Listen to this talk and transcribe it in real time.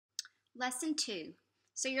Lesson 2.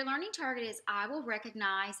 So your learning target is I will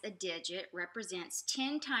recognize a digit represents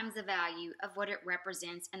 10 times the value of what it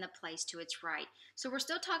represents in the place to its right. So we're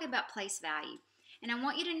still talking about place value. And I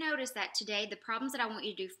want you to notice that today the problems that I want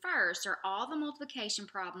you to do first are all the multiplication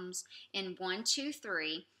problems in 1, 2,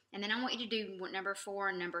 3. And then I want you to do number 4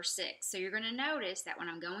 and number 6. So you're going to notice that when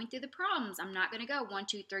I'm going through the problems, I'm not going to go 1,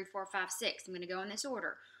 2, 3, 4, 5, 6. I'm going to go in this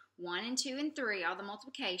order. 1 and 2 and 3, all the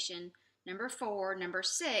multiplication. Number 4, number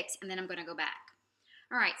 6, and then I'm going to go back.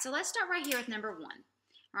 All right, so let's start right here with number 1. All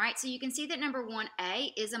right, so you can see that number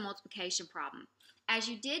 1A is a multiplication problem. As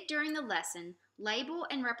you did during the lesson, label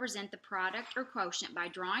and represent the product or quotient by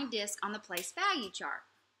drawing disk on the place value chart.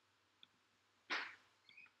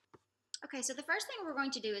 Okay, so the first thing we're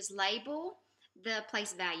going to do is label the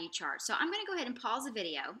place value chart. So I'm going to go ahead and pause the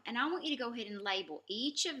video, and I want you to go ahead and label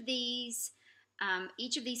each of these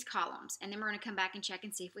columns, and then we're going to come back and check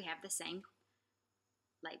and see if we have the same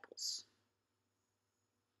labels.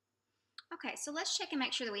 Okay, so let's check and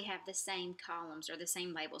make sure that we have the same columns or the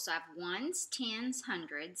same labels. So I have ones, tens,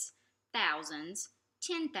 hundreds, thousands,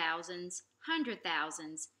 10,000s,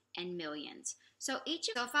 100,000s, and millions. So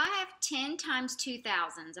if I have 10 times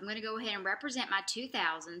 2,000s, I'm going to go ahead and represent my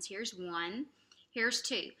 2,000s. Here's 1, here's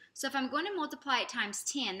 2. So if I'm going to multiply it times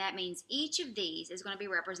 10, that means each of these is going to be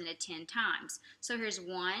represented 10 times. So here's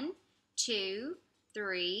 1, 2,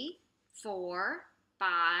 3, 4,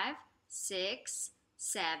 5, 6,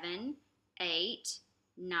 7, 8,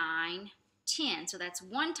 9, 10. So that's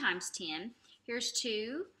 1 times 10. Here's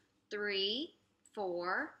 2, 3,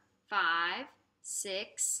 4, 5,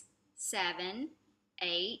 6, 7,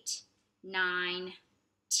 8, 9,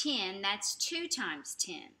 10. That's 2 times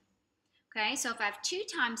 10. Okay, so if I have 2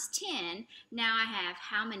 times 10, now I have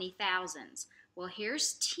how many thousands? Well,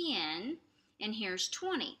 here's 10 and here's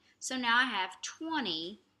 20. So now I have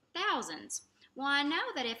 20 thousands. Well, I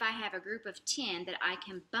know that if I have a group of 10 that I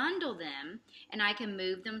can bundle them and I can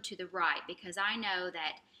move them to the right because I know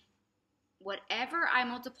that whatever I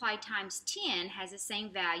multiply times 10 has the same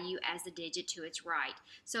value as the digit to its right.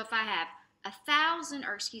 So if I have 10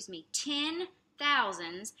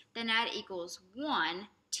 thousands, then that equals 1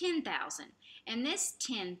 10,000. And this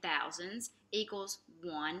 10,000s equals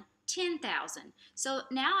 1 10,000. So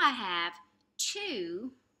now I have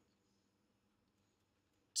 2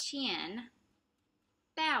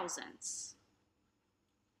 10,000s.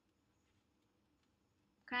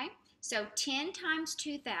 Okay, so 10 times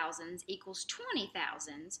 2,000s equals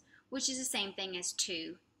 20,000s, which is the same thing as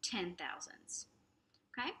 2 10,000s.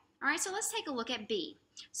 Okay, all right, so let's take a look at B.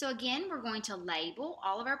 So again, we're going to label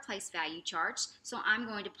all of our place value charts. So I'm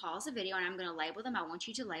going to pause the video and I'm going to label them. I want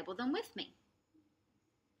you to label them with me.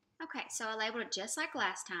 Okay, so I labeled it just like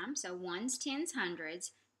last time. So ones, tens,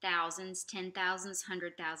 hundreds, thousands, 10,000s,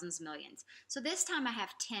 100,000s, millions. So this time I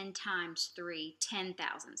have 10 times 3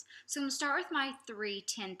 10,000s. So I'm going to start with my 3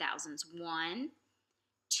 10,000s. 1,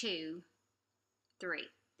 2,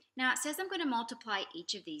 3. Now it says I'm going to multiply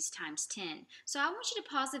each of these times 10. So I want you to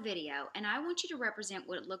pause the video and I want you to represent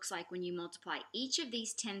what it looks like when you multiply each of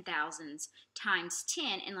these 10,000s times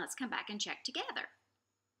 10, and let's come back and check together.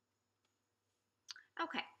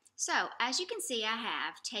 Okay, so as you can see, I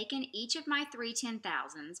have taken each of my 3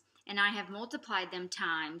 10,000s and I have multiplied them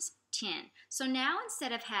times 10. So now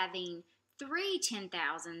instead of having 3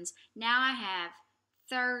 10,000s, now I have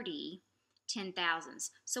 30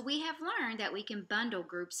 10,000s. So we have learned that we can bundle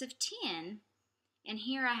groups of 10, and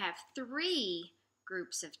here I have 3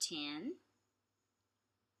 groups of 10,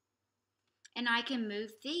 and I can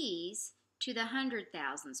move these to the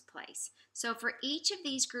 100,000s place. So for each of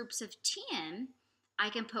these groups of 10, I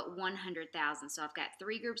can put 100,000. So I've got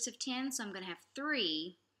 3 groups of 10, so I'm going to have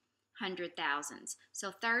 300,000s.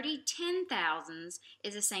 So 30 10,000s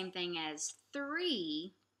is the same thing as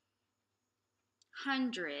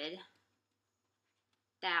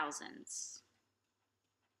 300,000s.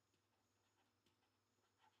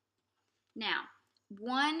 Now,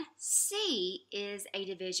 1C is a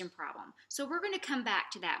division problem. So we're going to come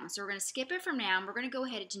back to that one. So we're going to skip it from now, and we're going to go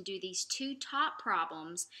ahead and do these 2 top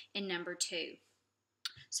problems in number 2.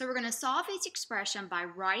 So we're going to solve each expression by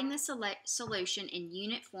writing the solution in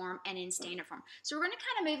unit form and in standard form. So we're going to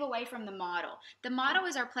kind of move away from the model. The model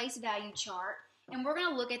is our place value chart, and we're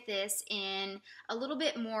going to look at this in a little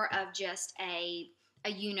bit more of just a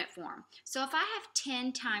unit form. So if I have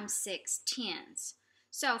 10 times 6 10s,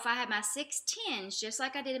 so if I had my 6 10s, just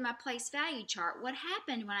like I did in my place value chart, what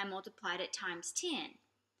happened when I multiplied it times 10?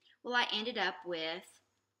 Well, I ended up with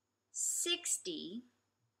 60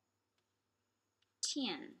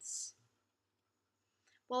 10s.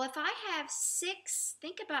 Well, if I have 6,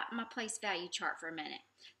 think about my place value chart for a minute.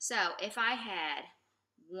 So if I had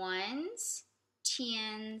ones,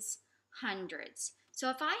 tens, hundreds. So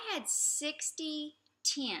if I had 60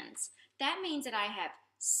 tens, that means that I have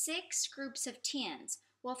 6 groups of tens.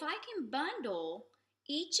 Well, if I can bundle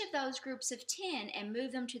each of those groups of 10 and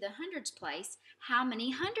move them to the hundreds place, how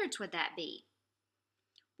many hundreds would that be?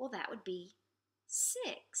 Well, that would be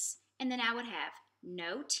 6. And then I would have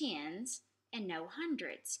no tens and no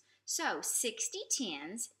hundreds. So 60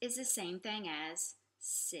 tens is the same thing as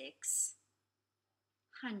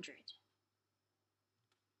 600.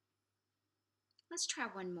 Let's try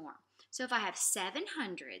one more. So if I have 7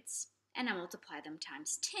 hundreds and I multiply them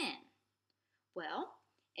times 10, well,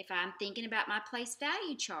 if I'm thinking about my place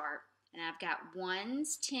value chart and I've got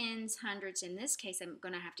ones, tens, hundreds, in this case I'm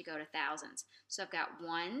going to have to go to thousands. So I've got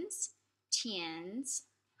ones, tens,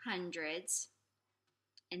 hundreds,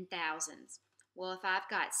 and thousands. Well, if I've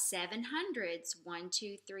got 7 hundreds, 1,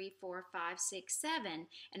 2, 3, 4, 5, 6, 7,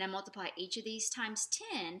 and I multiply each of these times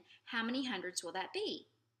 10, how many hundreds will that be?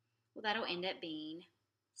 Well, that'll end up being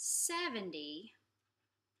 70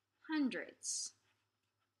 hundreds.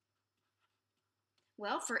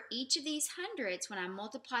 Well, for each of these hundreds, when I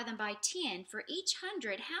multiply them by 10, for each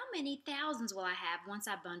hundred, how many thousands will I have once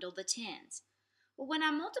I bundle the tens? Well, when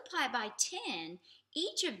I multiply by 10,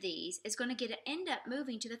 each of these is going to end up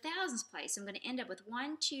moving to the thousands place. I'm going to end up with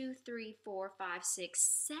 1, 2, 3, 4, 5,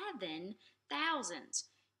 6, 7 thousands.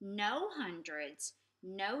 No hundreds,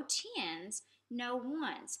 no tens, no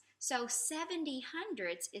ones. So 70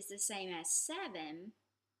 hundreds is the same as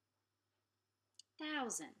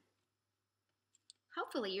 7,000.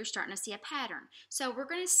 Hopefully you're starting to see a pattern. So we're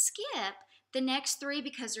going to skip the next 3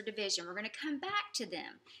 because they're division. We're going to come back to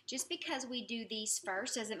them. Just because we do these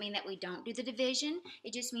first doesn't mean that we don't do the division.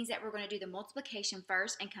 It just means that we're going to do the multiplication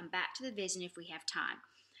first and come back to the division if we have time.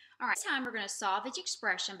 All right, this time we're going to solve each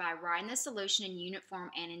expression by writing the solution in unit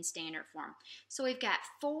form and in standard form. So we've got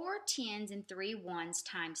 4 tens and 3 ones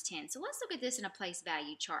times 10. So let's look at this in a place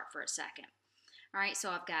value chart for a second. All right,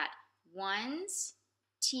 so I've got ones,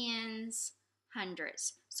 tens,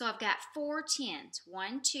 hundreds. So I've got 4 tens,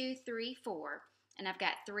 1, 2, 3, 4, and I've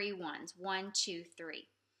got 3 ones, 1, 2, 3.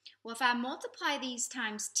 Well, if I multiply these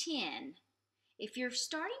times 10, if you're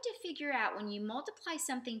starting to figure out when you multiply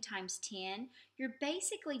something times 10, you're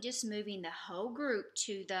basically just moving the whole group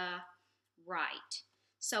to the right.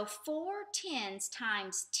 So 4 tens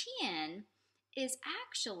times 10 is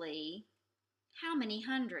actually how many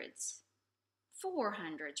hundreds? 4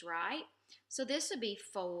 hundreds, right? So this would be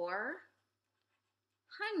 4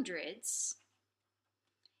 hundreds,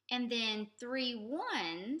 and then 3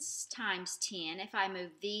 ones times 10. If I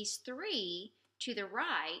move these 3 to the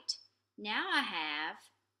right, now I have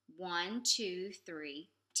 1, 2, 3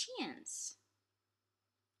 tens.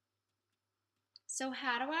 So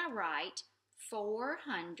how do I write 4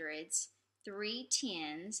 hundreds, 3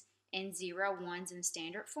 tens, and 0 ones in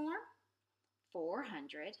standard form?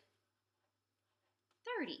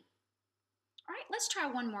 430. All right, let's try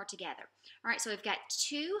one more together. All right, so we've got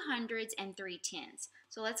 2 hundreds and 3 tens.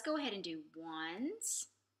 So let's go ahead and do ones,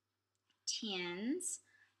 tens,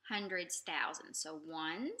 hundreds, thousands. So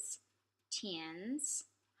ones, tens,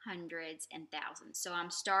 hundreds, and thousands. So I'm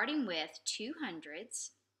starting with 2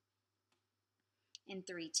 hundreds and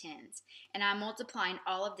 3 tens. And I'm multiplying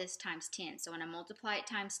all of this times 10. So when I multiply it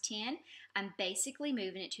times 10, I'm basically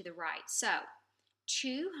moving it to the right. So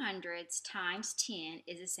 2 hundreds times 10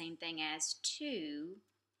 is the same thing as 2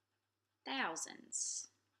 thousands.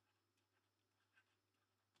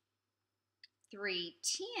 3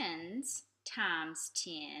 tens times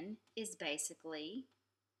 10 is basically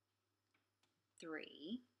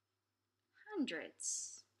 3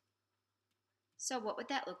 hundreds. So what would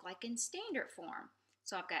that look like in standard form?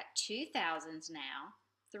 So I've got 2 thousands now,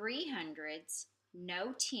 3 hundreds,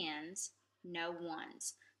 no tens, no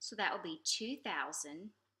ones. So that will be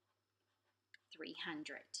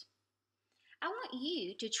 2,300. I want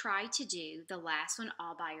you to try to do the last one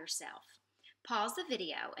all by yourself. Pause the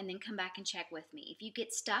video and then come back and check with me. If you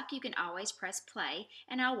get stuck, you can always press play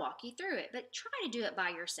and I'll walk you through it, but try to do it by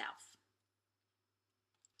yourself.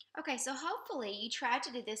 Okay, so hopefully you tried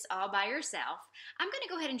to do this all by yourself. I'm going to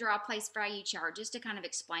go ahead and draw a place value chart just to kind of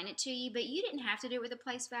explain it to you, but you didn't have to do it with a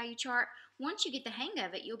place value chart. Once you get the hang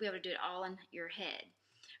of it, you'll be able to do it all in your head.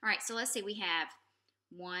 All right, so let's see. We have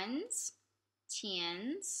ones,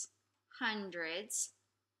 tens, hundreds,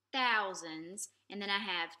 thousands, and then I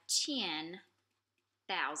have 10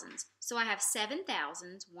 thousands. So I have 7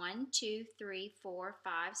 thousands, 1, 2, 3, 4,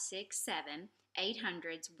 5, 6, 7, 8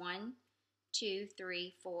 hundreds, 1, 2,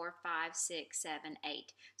 3, 4, 5, 6, 7,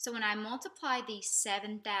 8. So when I multiply these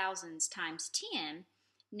 7 thousands times 10,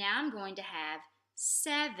 now I'm going to have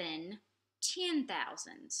 7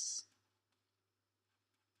 10,000s.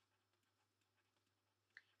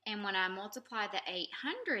 And when I multiply the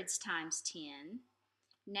 800s times 10,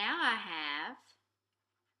 now I have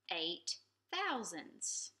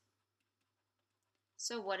 8,000s.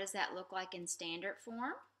 So what does that look like in standard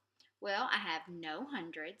form? Well, I have no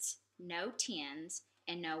hundreds, no tens,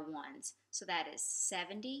 and no ones. So that is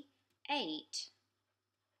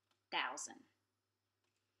 78,000.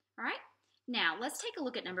 All right, now let's take a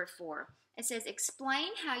look at number 4. It says,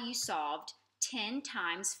 explain how you solved 10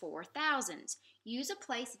 times 4,000s. Use a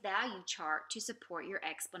place value chart to support your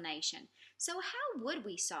explanation. So how would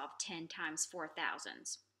we solve 10 times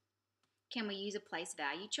 4,000s? Can we use a place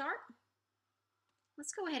value chart?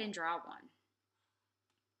 Let's go ahead and draw one.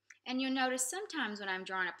 And you'll notice sometimes when I'm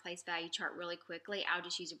drawing a place value chart really quickly, I'll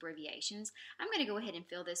just use abbreviations. I'm going to go ahead and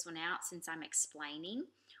fill this one out since I'm explaining.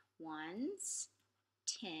 Ones,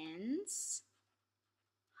 tens,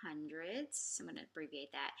 hundreds. So I'm going to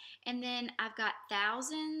abbreviate that. And then I've got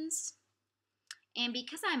thousands. And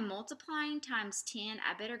because I'm multiplying times 10,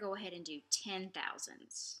 I better go ahead and do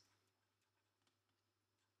 10,000s.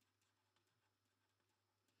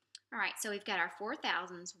 All right, so we've got our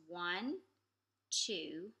 4,000s. 1,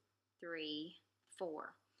 2, 3,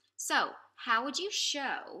 4. So how would you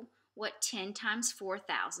show what 10 times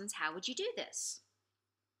 4,000s, how would you do this?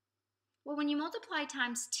 Well, when you multiply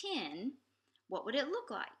times 10, what would it look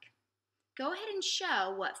like? Go ahead and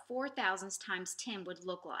show what 4,000s times 10 would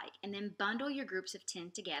look like, and then bundle your groups of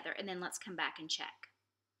 10 together, and then let's come back and check.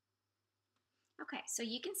 Okay, so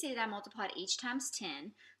you can see that I multiplied each times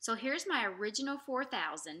 10. So here's my original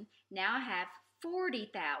 4,000. Now I have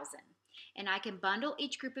 40,000. And I can bundle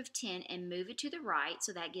each group of 10 and move it to the right.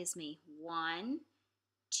 So that gives me 1,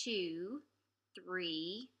 2,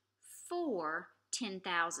 3, 4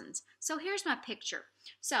 10,000s. So here's my picture.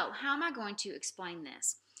 So how am I going to explain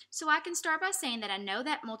this? So I can start by saying that I know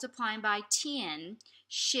that multiplying by 10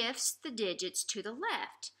 shifts the digits to the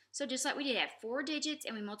left. So just like we did, have 4 digits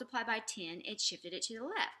and we multiply by 10, it shifted it to the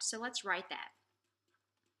left. So let's write that.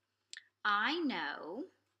 I know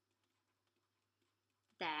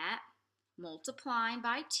that multiplying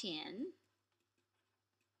by 10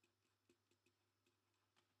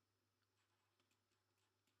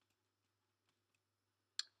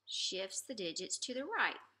 shifts the digits to the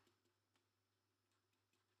right.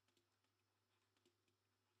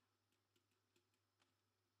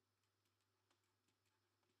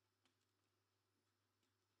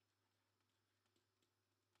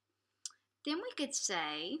 Then we could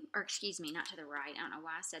say, or excuse me, not to the right. I don't know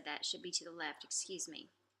why I said that. It should be to the left. Excuse me.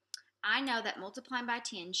 I know that multiplying by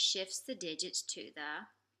 10 shifts the digits to the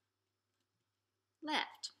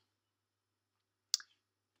left.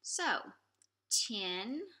 So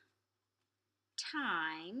 10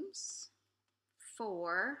 times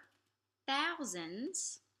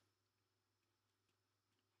 4,000s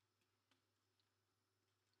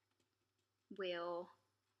will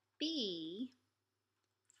be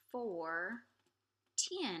 4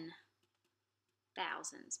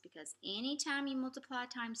 10,000s, because anytime you multiply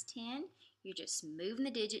times 10, you're just moving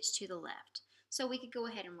the digits to the left. So we could go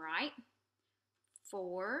ahead and write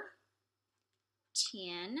 4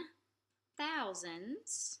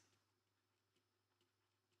 10,000s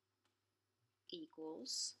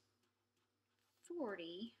equals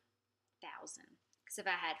 40,000. Because if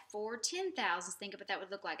I had 4 10,000s, think of what that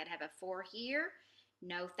would look like. I'd have a 4 here,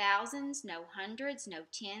 no thousands, no hundreds, no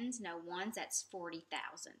tens, no ones. That's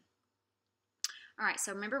 40,000. All right,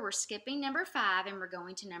 so remember we're skipping number 5 and we're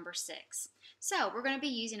going to number 6. So we're going to be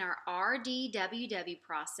using our RDWW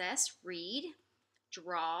process: read,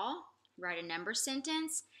 draw, write a number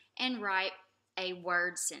sentence, and write a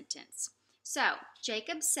word sentence. So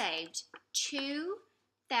Jacob saved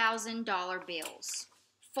 $2,000 bills,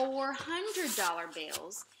 400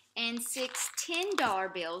 bills, and 6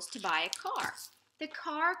 $10 bills to buy a car. The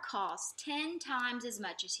car costs 10 times as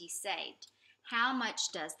much as he saved. How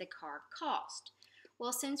much does the car cost?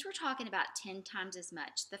 Well, since we're talking about 10 times as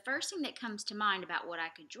much, the first thing that comes to mind about what I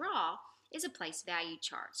could draw is a place value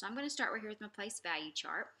chart. So I'm going to start right here with my place value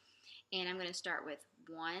chart. And I'm going to start with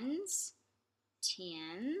ones,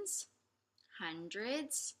 tens,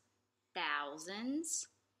 hundreds, thousands,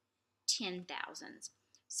 10,000s.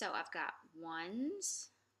 So I've got ones,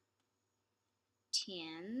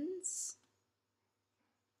 tens,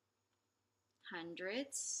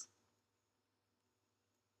 hundreds,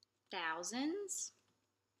 thousands,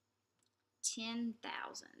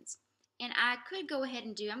 10,000s. And I could go ahead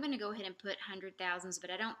and I'm going to go ahead and put 100,000s,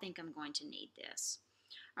 but I don't think I'm going to need this.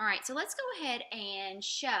 All right, so let's go ahead and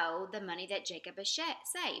show the money that Jacob has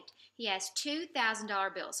saved. He has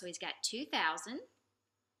 $2,000 bills. So he's got 2,000.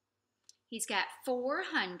 He's got 4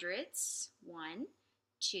 hundreds. 1,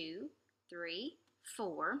 2, 3,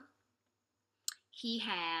 4. He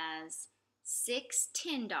has 6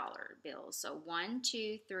 $10 bills. So 1,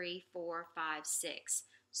 2, 3, 4, 5, 6.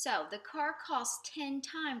 So the car costs 10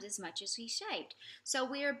 times as much as he saved. So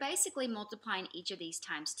we are basically multiplying each of these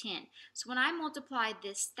times 10. So when I multiply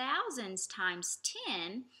this thousands times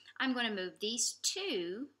 10, I'm going to move these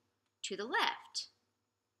 2 to the left.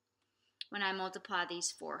 When I multiply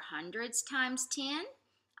these 400s times 10,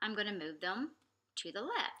 I'm going to move them to the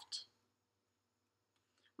left.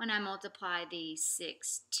 When I multiply these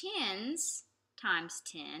 6 10s times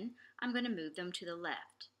 10, I'm going to move them to the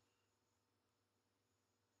left.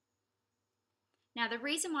 Now the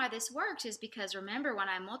reason why this works is because remember when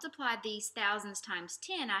I multiplied these thousands times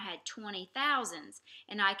 10, I had 20 thousands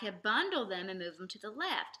and I could bundle them and move them to the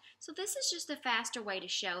left. So this is just a faster way to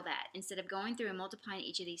show that instead of going through and multiplying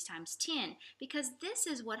each of these times 10 because this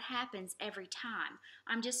is what happens every time.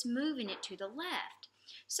 I'm just moving it to the left.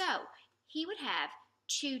 So he would have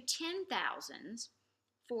 2 10,000s,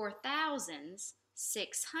 4 thousands,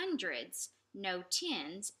 600s, no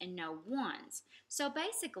 10s, and no 1s. So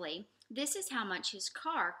basically, this is how much his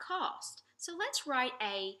car cost. So let's write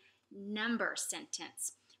a number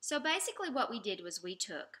sentence. So basically what we did was we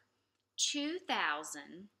took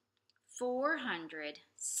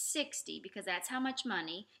 2,460, because that's how much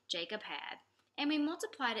money Jacob had, and we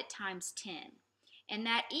multiplied it times 10. And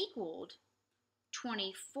that equaled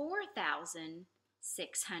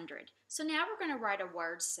 24,600. So now we're going to write a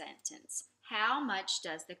word sentence. How much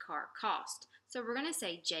does the car cost? So we're going to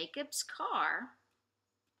say Jacob's car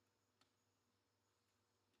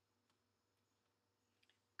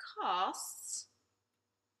costs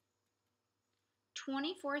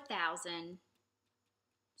 $24,600.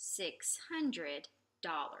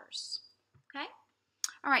 Okay?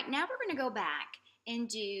 All right, now we're going to go back and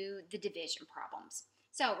do the division problems.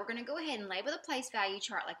 So we're going to go ahead and label the place value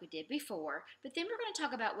chart like we did before, but then we're going to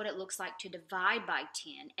talk about what it looks like to divide by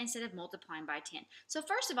 10 instead of multiplying by 10. So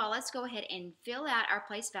first of all, let's go ahead and fill out our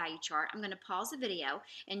place value chart. I'm going to pause the video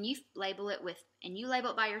and you label it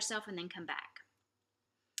by yourself and then come back.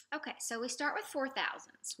 Okay, so we start with 4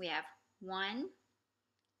 thousands. We have 1,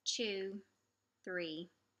 2, 3,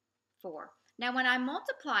 4. Now when I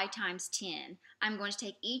multiply times 10, I'm going to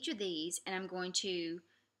take each of these and I'm going to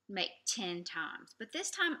make 10 times. But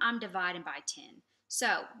this time I'm dividing by 10.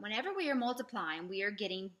 So whenever we are multiplying, we are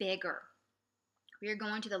getting bigger. We are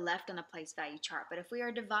going to the left on the place value chart. But if we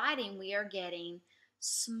are dividing, we are getting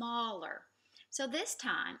smaller. So this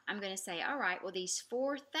time I'm going to say, all right, well these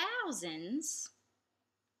 4 thousands,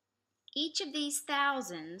 each of these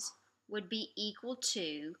thousands would be equal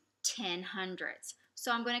to 10 hundredths.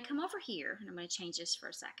 So I'm going to come over here, and I'm going to change this for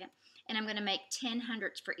a second, and I'm going to make 10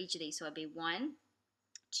 hundredths for each of these. So it'd be 1,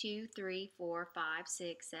 2, 3, 4, 5,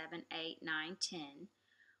 6, 7, 8, 9, 10.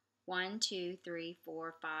 1, 2, 3,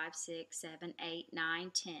 4, 5, 6, 7, 8,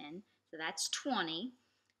 9, 10. So that's 20.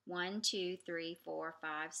 1, 2, 3, 4,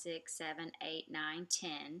 5, 6, 7, 8, 9,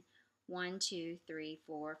 10. 1, 2, 3,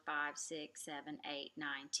 4, 5, 6, 7, 8,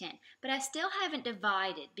 9, 10. But I still haven't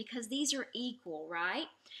divided because these are equal, right?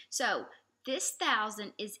 So this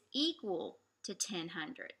 1,000 is equal to 10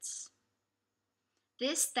 hundredths.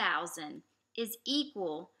 This 1,000 is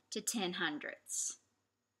equal to 10 hundredths.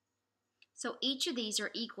 So each of these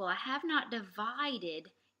are equal. I have not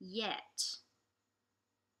divided yet.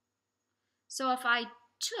 So if I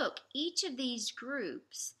took each of these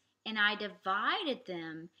groups and I divided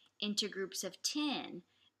them into groups of 10,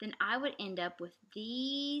 then I would end up with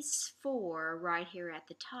these 4 right here at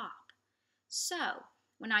the top. So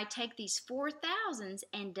when I take these 4 thousands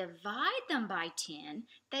and divide them by 10,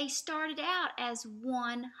 they started out as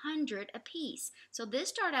 100 apiece. So this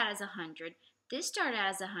started out as 100, this started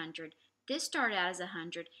out as 100, this started out as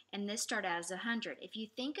 100, and this started out as 100. If you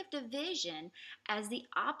think of division as the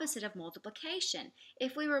opposite of multiplication,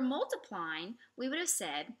 if we were multiplying, we would have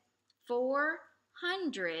said 4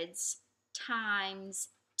 hundreds times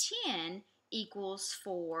 10 equals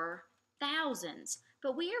 4 thousands.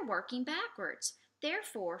 But we are working backwards.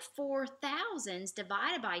 Therefore, 4 thousands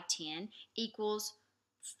divided by 10 equals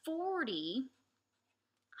 40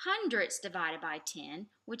 hundredths divided by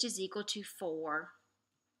 10, which is equal to 4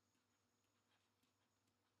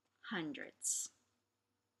 hundredths.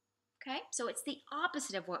 Okay, so it's the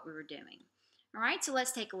opposite of what we were doing. All right, so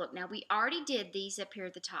let's take a look. Now, we already did these up here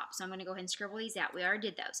at the top, so I'm going to go ahead and scribble these out. We already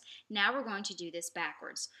did those. Now we're going to do this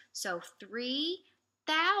backwards. So 3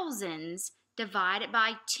 thousands divided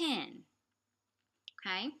by 10.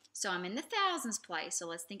 Okay, so I'm in the thousands place, so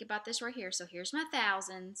let's think about this right here. So here's my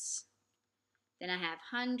thousands. Then I have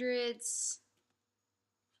hundreds,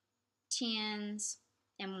 tens,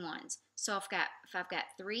 and ones. So if I've got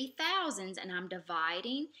 3 thousands and I'm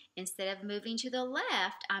dividing, instead of moving to the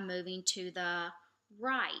left, I'm moving to the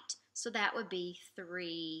right. So that would be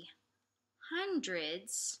 3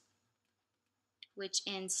 hundreds, which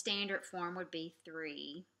in standard form would be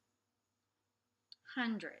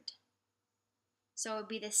 300. So it would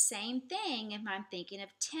be the same thing if I'm thinking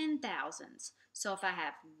of 10 thousands. So if I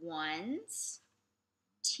have ones,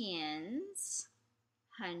 tens,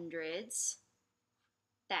 hundreds,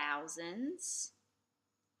 thousands,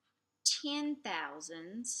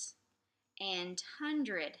 10,000s, and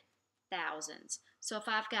 100,000s. So if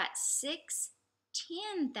I've got 6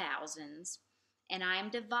 10,000s and I'm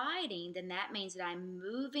dividing, then that means that I'm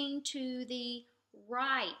moving to the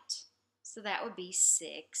right. So that would be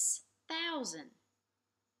 6,000.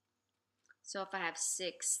 So if I have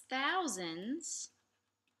 6,000s,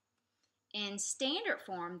 in standard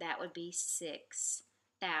form, that would be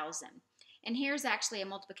 6,000. And here's actually a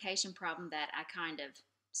multiplication problem that I kind of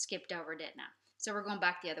skipped over, didn't I? So we're going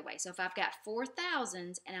back the other way. So if I've got 4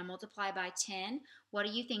 thousands and I multiply by 10, what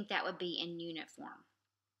do you think that would be in unit form?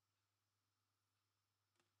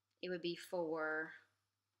 It would be 4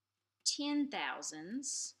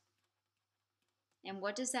 10,000s. And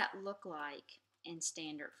what does that look like in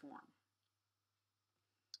standard form?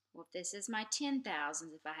 Well, if this is my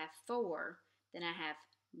 10,000s, if I have 4, then I have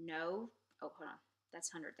no, oh, hold on, that's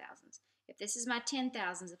 100,000s. If this is my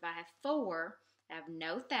 10,000s, if I have 4, I have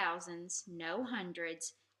no thousands, no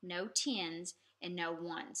hundreds, no tens, and no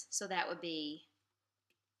ones. So that would be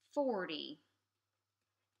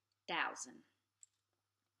 40,000.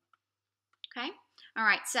 Okay? All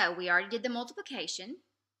right, so we already did the multiplication.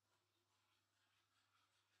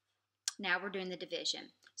 Now we're doing the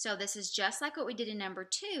division. So this is just like what we did in number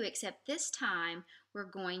 2, except this time we're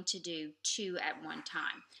going to do 2 at one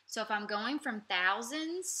time. So if I'm going from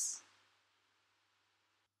thousands,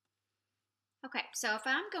 okay, so if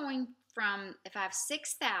I'm going from, if I have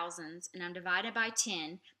 6 thousands and I'm divided by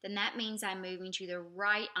 10, then that means I'm moving to the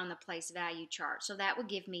right on the place value chart. So that would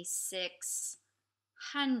give me 6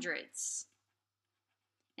 hundreds.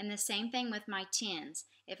 And the same thing with my tens.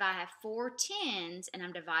 If I have 4 tens and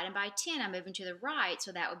I'm dividing by 10, I'm moving to the right,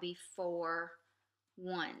 so that would be 4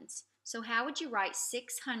 ones. So how would you write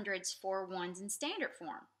 6 hundreds, 4 ones in standard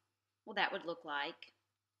form? Well, that would look like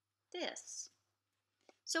this.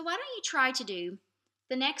 So why don't you try to do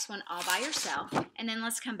the next one all by yourself, and then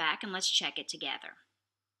let's come back and let's check it together.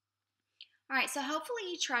 All right, so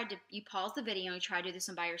hopefully you pause the video and you try to do this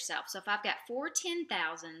one by yourself. So if I've got 4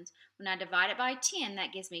 10,000s, when I divide it by 10,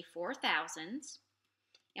 that gives me 4,000s.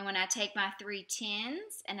 And when I take my 3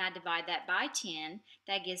 tens and I divide that by 10,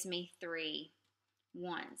 that gives me 3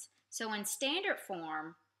 ones. So in standard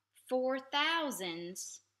form,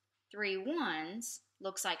 4,000s, 3 ones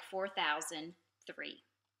looks like 4,003.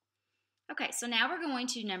 Okay, so now we're going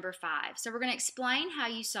to number 5. So we're going to explain how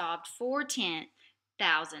you solved 4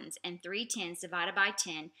 10,000s and 3 tens divided by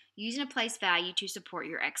 10 using a place value to support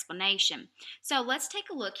your explanation. So let's take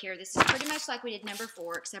a look here. This is pretty much like we did number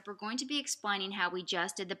 4, except we're going to be explaining how we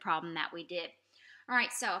just did the problem that we did. All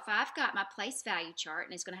right, so if I've got my place value chart,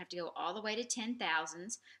 and it's going to have to go all the way to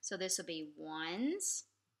 10,000s, so this will be ones,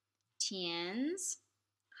 tens,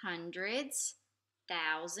 hundreds,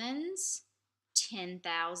 thousands,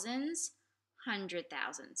 10,000s,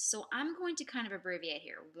 100,000s. So I'm going to kind of abbreviate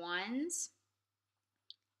here. Ones,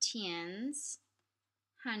 tens,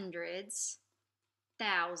 hundreds,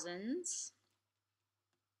 thousands,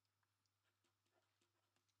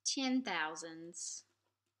 10,000s,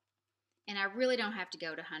 and I really don't have to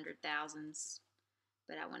go to 100,000s,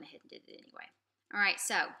 but I went ahead and did it anyway. All right,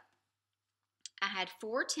 so I had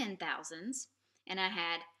 4 10,000s and I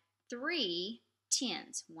had 3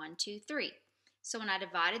 tens. 1, 2, 3. So when I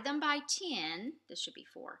divided them by 10, this should be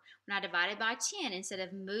 4. When I divided by 10, instead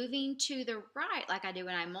of moving to the right like I do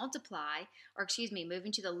when I multiply, or excuse me,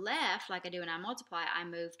 moving to the left like I do when I multiply, I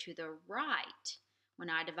move to the right when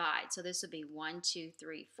I divide. So this would be 1, 2,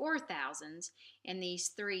 3, 4,000s. And these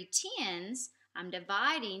 3 tens, I'm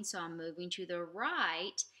dividing, so I'm moving to the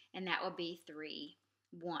right, and that would be 3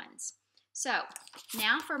 ones. So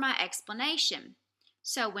now for my explanation.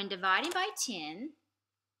 So when dividing by 10,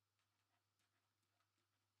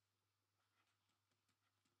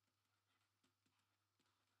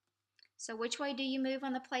 so which way do you move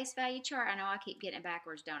on the place value chart? I know I keep getting it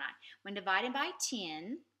backwards, don't I? When dividing by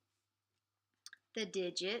 10, the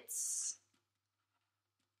digits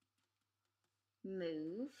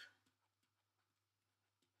move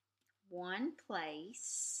one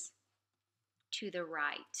place to the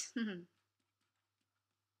right.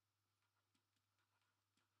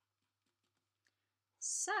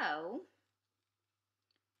 So,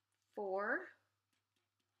 4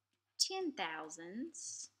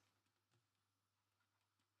 10,000s,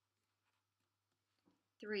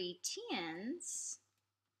 3 tens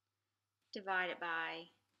divided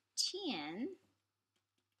by 10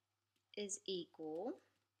 is equal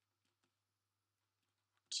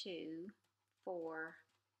to 4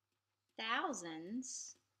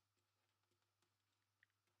 thousands,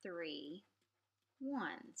 3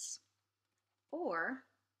 ones, or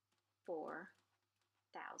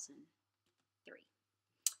 4,003.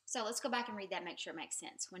 So let's go back and read that, make sure it makes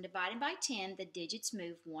sense. When dividing by 10, the digits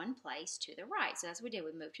move one place to the right. So that's what we did.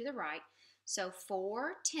 We moved to the right. So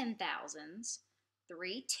 4 10,000s,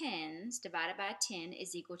 3 tens divided by 10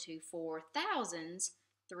 is equal to 4 thousands,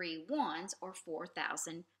 3 ones, or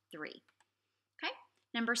 4,003. Okay,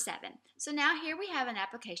 number 7. So now here we have an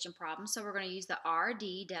application problem. So we're going to use the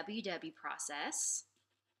RDWW process.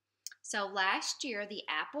 So last year, the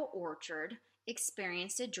apple orchard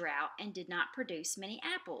experienced a drought and did not produce many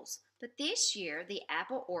apples. But this year, the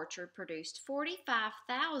apple orchard produced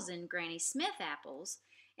 45,000 Granny Smith apples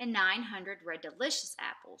and 900 Red Delicious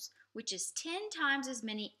apples, which is 10 times as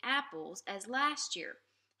many apples as last year.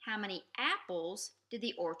 How many apples did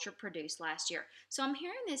the orchard produce last year? So I'm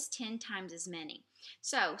hearing this 10 times as many.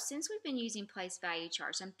 So since we've been using place value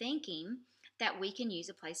charts, I'm thinking that we can use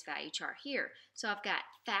a place value chart here. So I've got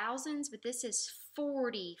thousands, but this is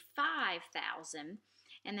 45,000,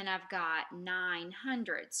 and then I've got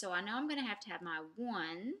 900. So I know I'm going to have my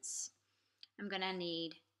ones. I'm going to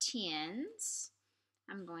need tens.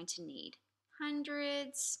 I'm going to need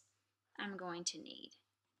hundreds. I'm going to need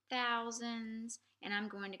thousands, and I'm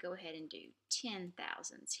going to go ahead and do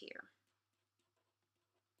 10,000s here.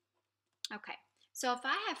 Okay, so if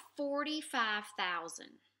I have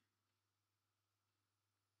 45,000,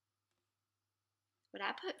 would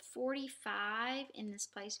I put 45 in this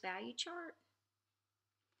place value chart?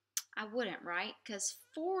 I wouldn't, right? Because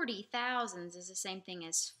 40 thousands is the same thing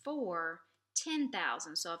as 4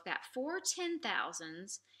 10,000. So I've got 4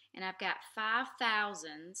 10,000s, and I've got 5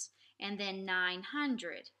 thousands, and then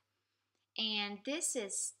 900. And this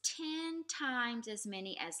is 10 times as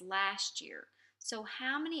many as last year. So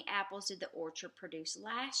how many apples did the orchard produce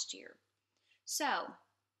last year? So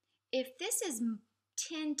if this is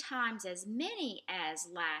 10 times as many as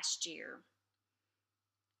last year,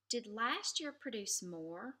 did last year produce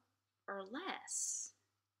more or less?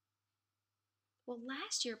 Well,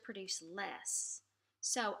 last year produced less.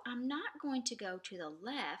 So I'm not going to go to the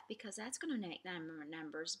left because that's going to make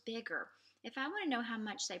numbers bigger. If I want to know how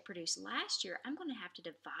much they produced last year, I'm going to have to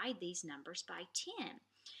divide these numbers by 10.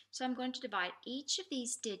 So I'm going to divide each of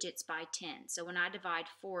these digits by 10. So when I divide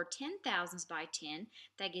 4 10,000s by 10,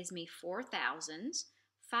 that gives me 4 thousands.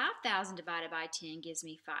 5,000 divided by 10 gives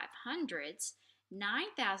me 500s.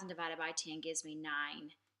 9,000 divided by 10 gives me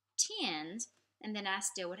 9 tens. And then I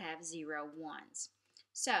still would have 0 ones.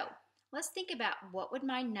 So let's think about what would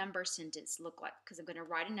my number sentence look like, because I'm going to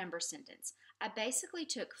write a number sentence. I basically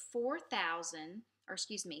took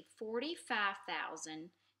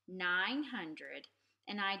 45,900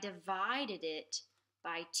 and I divided it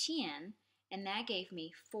by 10, and that gave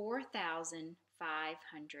me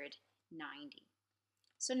 4,590.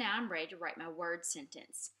 So now I'm ready to write my word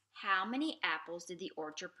sentence. How many apples did the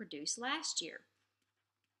orchard produce last year?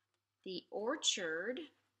 The orchard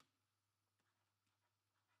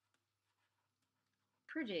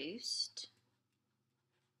produced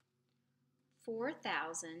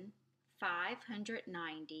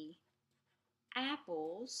 4,590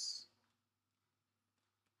 apples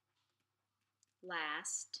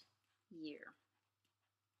last year.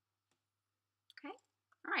 Okay,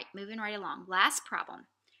 all right, moving right along. Last problem.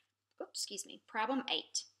 Oops, excuse me, problem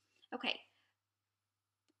 8. Okay,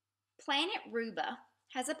 Planet Ruba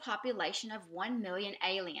has a population of 1 million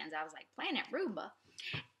aliens. I was like, Planet Ruba?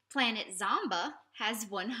 Planet Zamba has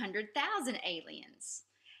 100,000 aliens.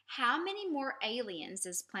 How many more aliens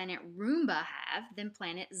does Planet Roomba have than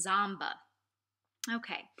Planet Zamba?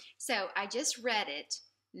 Okay, so I just read it.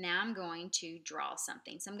 Now I'm going to draw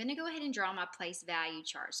something. So I'm going to go ahead and draw my place value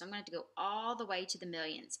chart. So I'm going to have to go all the way to the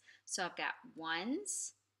millions. So I've got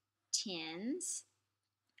ones, tens,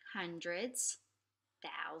 hundreds,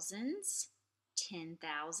 thousands,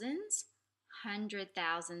 10,000s,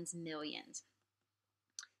 100,000s, millions.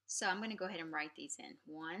 So I'm going to go ahead and write these in.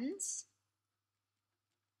 Ones,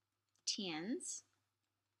 tens,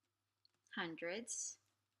 hundreds,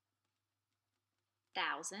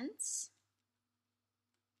 thousands,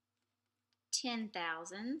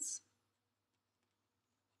 10,000s,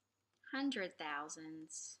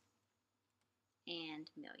 100,000s,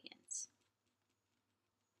 and millions.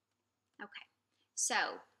 Okay, So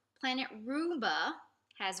planet Ruba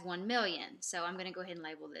has 1 million. So I'm going to go ahead and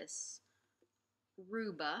label this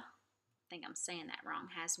Ruba. I think I'm saying that wrong.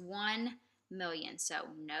 Has 1 million. So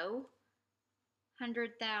no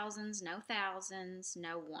hundred thousands, no thousands,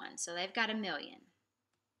 no one. So they've got 1 million.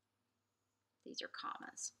 These are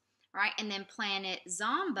commas. All right, and then planet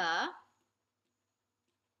Zamba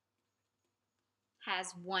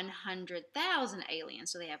has 100,000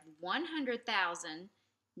 aliens. So they have 100,000,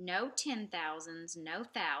 no 10,000s, no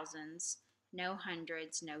thousands, no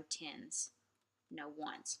hundreds, no tens, no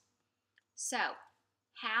ones. So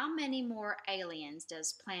how many more aliens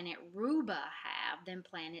does planet Ruba have than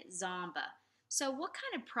planet Zamba? So what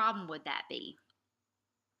kind of problem would that be?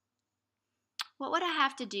 What would I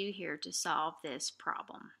have to do here to solve this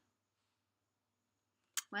problem?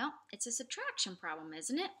 Well, it's a subtraction problem,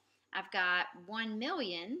 isn't it? I've got 1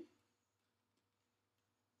 million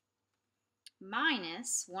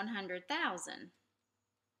minus 100,000.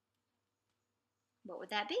 What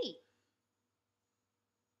would that be?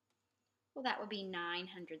 Well, that would be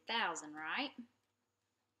 900,000, right?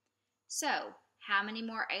 So, how many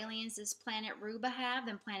more aliens does planet Ruba have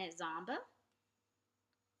than planet Zamba?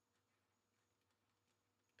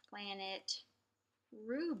 Planet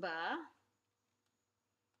Ruba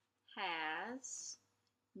has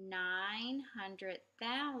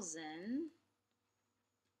 900,000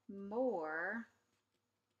 more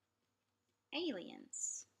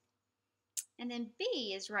aliens. And then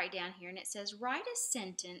B is right down here, and it says, write a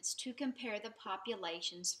sentence to compare the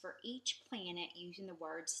populations for each planet using the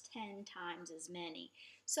words 10 times as many.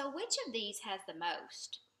 So which of these has the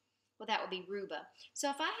most? Well, that would be Ruba. So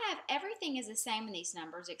if I have everything is the same in these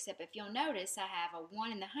numbers, except if you'll notice I have a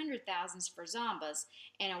 1 in the 100,000s for Zambas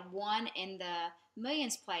and a 1 in the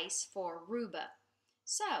millions place for Ruba.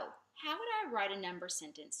 So how would I write a number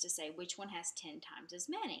sentence to say which one has 10 times as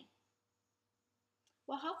many?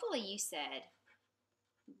 Well, hopefully you said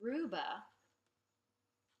Ruba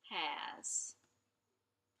has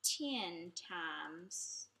 10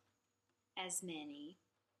 times as many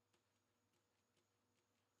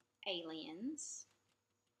aliens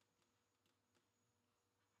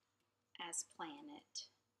as planet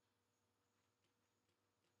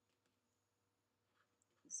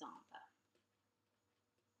Zamba.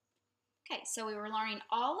 Okay, so we were learning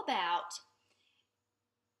all about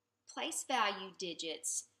place value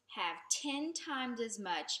digits have 10 times as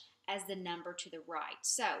much as the number to the right.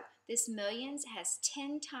 So this millions has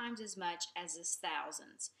 10 times as much as this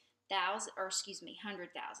thousands. Hundred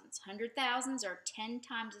thousands. 100,000s are 10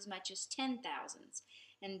 times as much as 10,000s.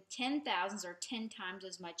 And 10,000s are 10 times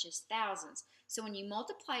as much as thousands. So when you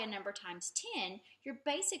multiply a number times 10, you're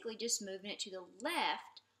basically just moving it to the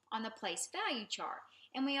left on the place value chart.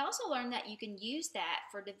 And we also learned that you can use that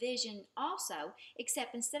for division also,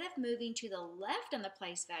 except instead of moving to the left on the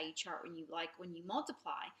place value chart when you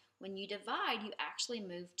multiply, when you divide, you actually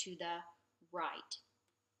move to the right.